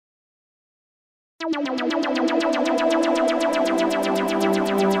Say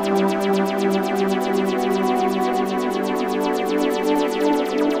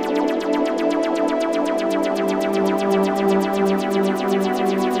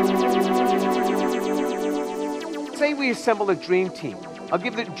we assemble a dream team. I'll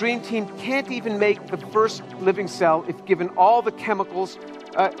give the dream team can't even make the first living cell if given all the chemicals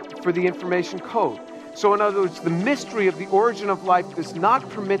for the information code. So in other words, the mystery of the origin of life does not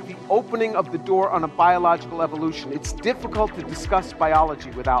permit the opening of the door on a biological evolution. It's difficult to discuss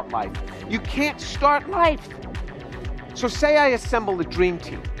biology without life. You can't start life. So say I assemble a dream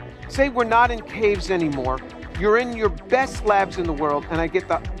team. Say we're not in caves anymore. You're in your best labs in the world, and I get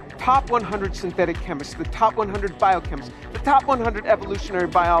the top 100 synthetic chemists, the top 100 biochemists, the top 100 evolutionary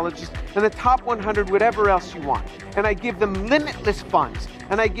biologists, and the top 100 whatever else you want. And I give them limitless funds,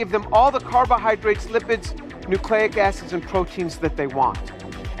 and I give them all the carbohydrates, lipids, nucleic acids, and proteins that they want.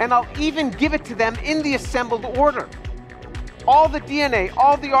 And I'll even give it to them in the assembled order. All the DNA,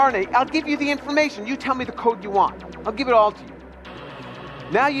 all the RNA, I'll give you the information. You tell me the code you want. I'll give it all to you.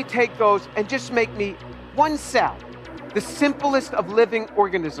 Now you take those and just make me one cell. The simplest of living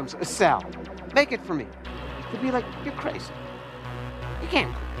organisms, a cell. Make it for me. They'd be like, you're crazy. You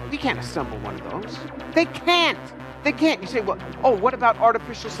can't assemble one of those. They can't. You say, well, oh, what about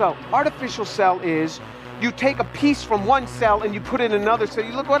artificial cell? Artificial cell is you take a piece from one cell and you put it in another cell.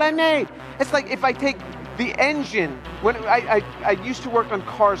 You look what I made. It's like if I take the engine, when I used to work on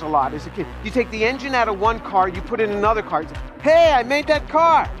cars a lot as a kid. You take the engine out of one car, you put it in another car. You say, hey, I made that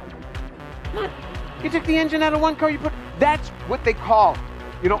car. You took the engine out of one car, that's what they call,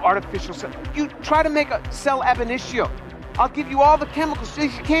 artificial cell. You try to make a cell ab initio. I'll give you all the chemicals, so you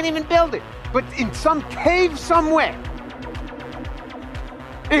can't even build it. But in some cave somewhere,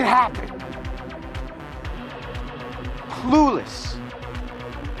 it happened. Clueless.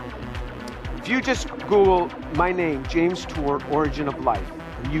 If you just Google my name, James Tour, Origin of Life,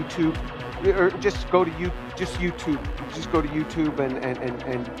 on YouTube, or just go to YouTube. Just go to YouTube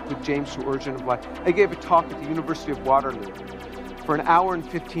and put James Tour, Origin of Life. I gave a talk at the University of Waterloo for an hour and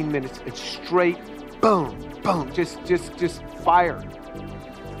 15 minutes. It's straight, boom, boom, just fire.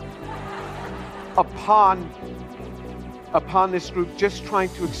 Upon this group, just trying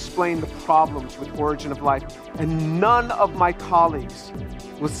to explain the problems with Origin of Life. And none of my colleagues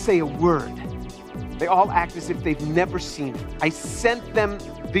will say a word. They all act as if they've never seen it. I sent them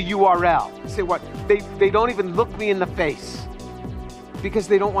the URL. I say what? They don't even look me in the face because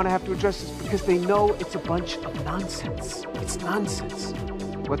they don't want to have to address this, because they know it's a bunch of nonsense. It's nonsense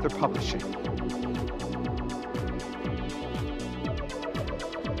what they're publishing.